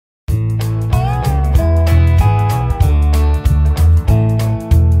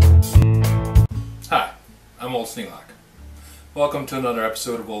Sneelock. Welcome to another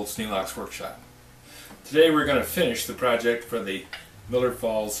episode of Old Sneelock's Workshop. Today we're going to finish the project for the Millard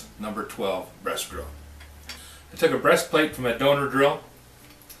Falls number 12 breast drill. I took a breastplate from a donor drill,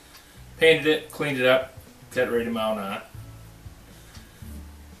 painted it, cleaned it up, got it ready to mount on.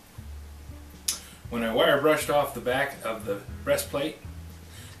 When I wire brushed off the back of the breastplate,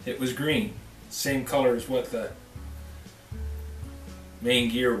 it was green, same color as what the main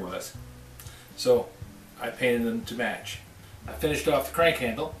gear was. So I painted them to match. I finished off the crank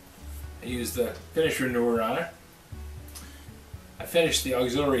handle. I used the finish renewer on it. I finished the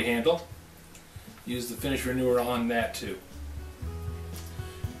auxiliary handle. Used the finish renewer on that too.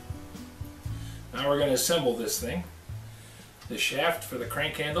 Now we're going to assemble this thing. The shaft for the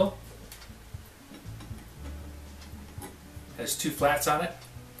crank handle has two flats on it,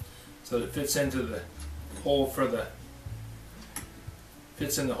 so that it fits into the hole for the in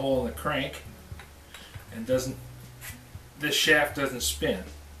the crank, and this shaft doesn't spin.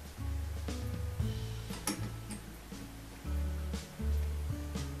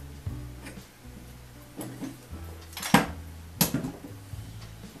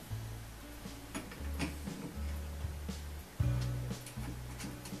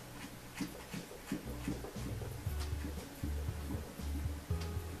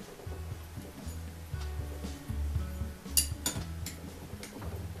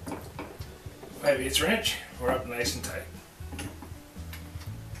 Maybe it's wrench, we're up nice and tight.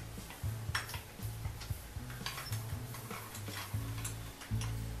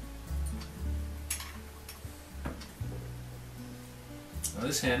 Now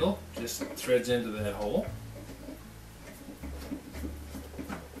this handle just threads into that hole.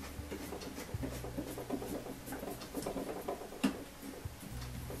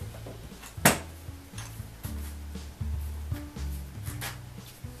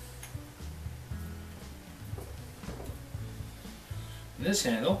 This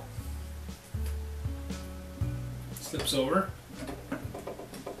handle slips over.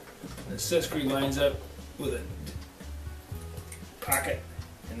 The set screw lines up with a pocket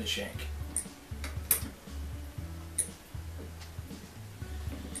in the shank.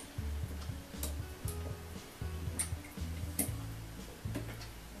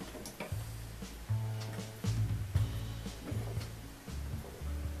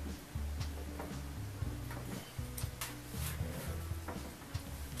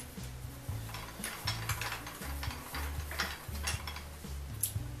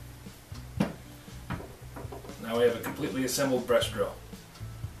 Now we have a completely assembled breast drill.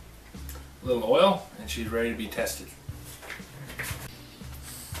 A little oil and she's ready to be tested.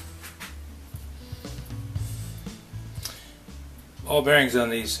 All bearings on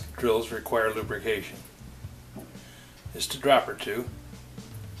these drills require lubrication. Just a drop or two.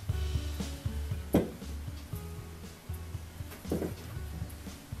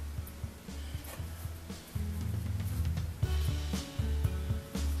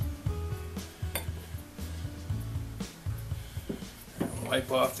 Wipe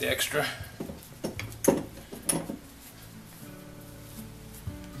off the extra.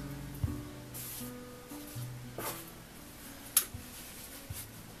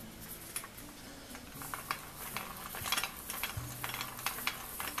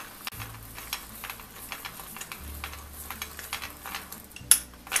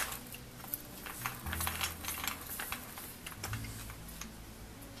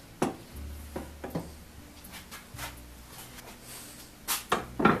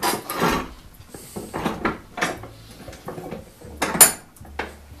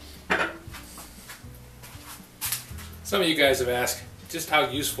 Some of you guys have asked, just how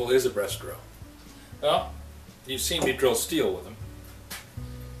useful is a breast drill? Well, you've seen me drill steel with them.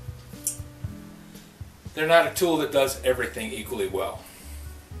 They're not a tool that does everything equally well,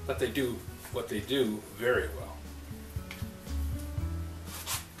 but they do what they do very well.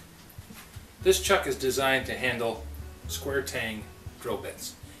 This chuck is designed to handle square tang drill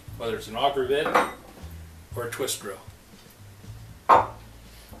bits, whether it's an auger bit or a twist drill.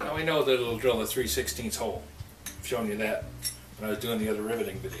 Now we know that it'll drill a 3/16 hole. I've shown you that when I was doing the other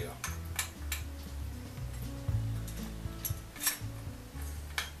riveting video.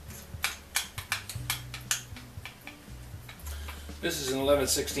 This is an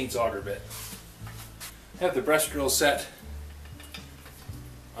 11/16 auger bit. I have the breast drill set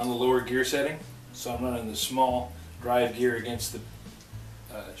on the lower gear setting, so I'm running the small drive gear against the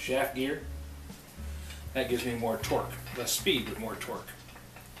shaft gear. That gives me more torque, less speed but more torque.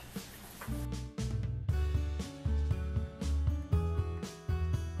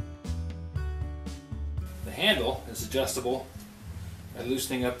 The handle is adjustable by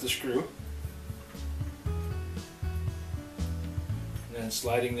loosening up the screw. then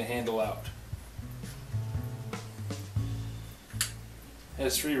sliding the handle out. It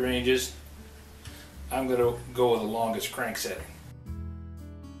has 3 ranges. I'm going to go with the longest crank setting.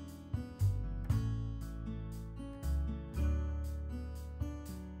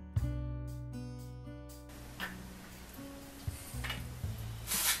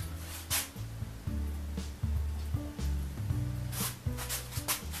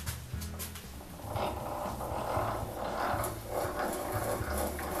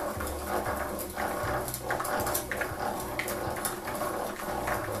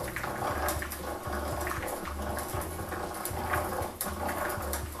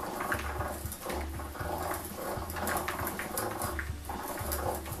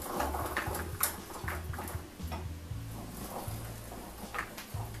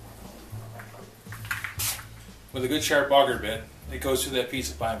 With a good sharp auger bit, it goes through that piece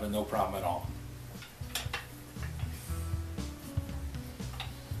of pine with no problem at all.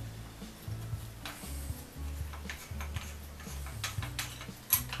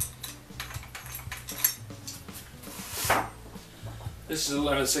 This is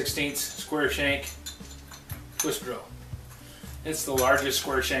 11/16 square shank twist drill. It's the largest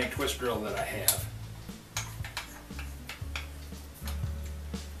square shank twist drill that I have.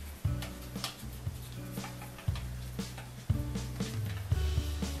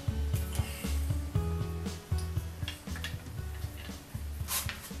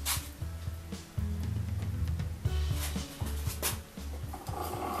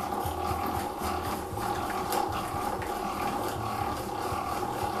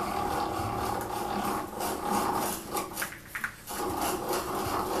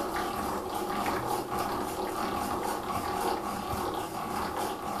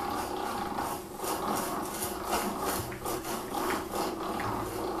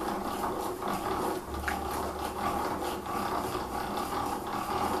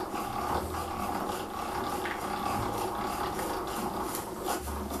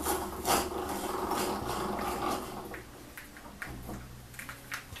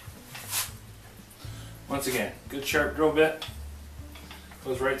 Once again, good sharp drill bit,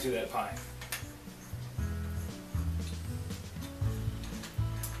 goes right through that pine.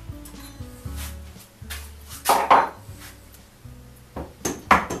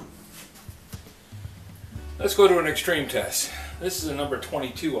 Let's go to an extreme test. This is a number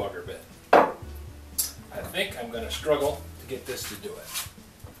 22 auger bit. I think I'm going to struggle to get this to do it.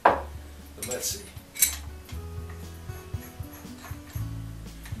 But let's see.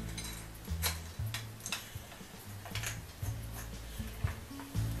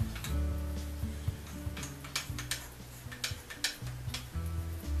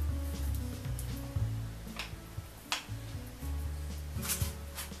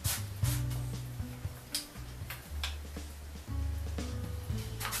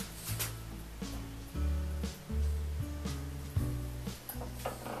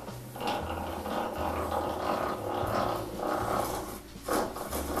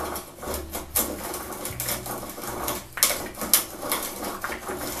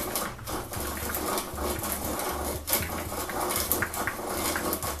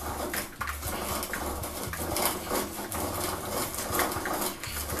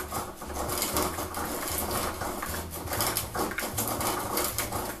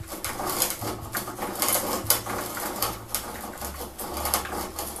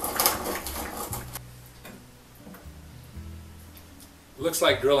 Looks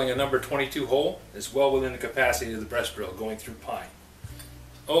like drilling a number 22 hole is well within the capacity of the breast drill going through pine.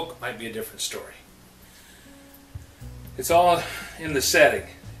 Oak might be a different story. It's all in the setting.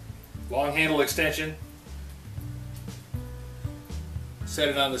 Long handle extension. Set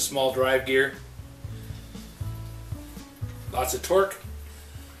it on the small drive gear. Lots of torque.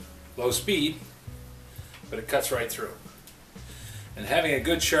 Low speed. But it cuts right through. And having a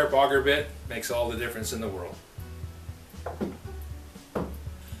good sharp auger bit makes all the difference in the world.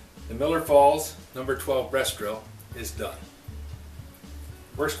 The Miller Falls number 12 breast drill is done.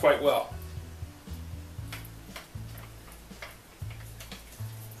 Works quite well.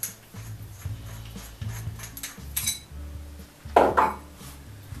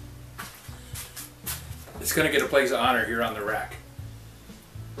 It's going to get a place of honor here on the rack.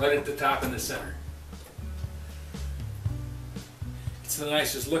 Right at the top in the center. It's the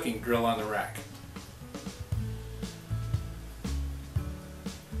nicest looking drill on the rack.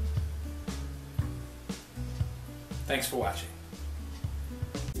 Thanks for watching.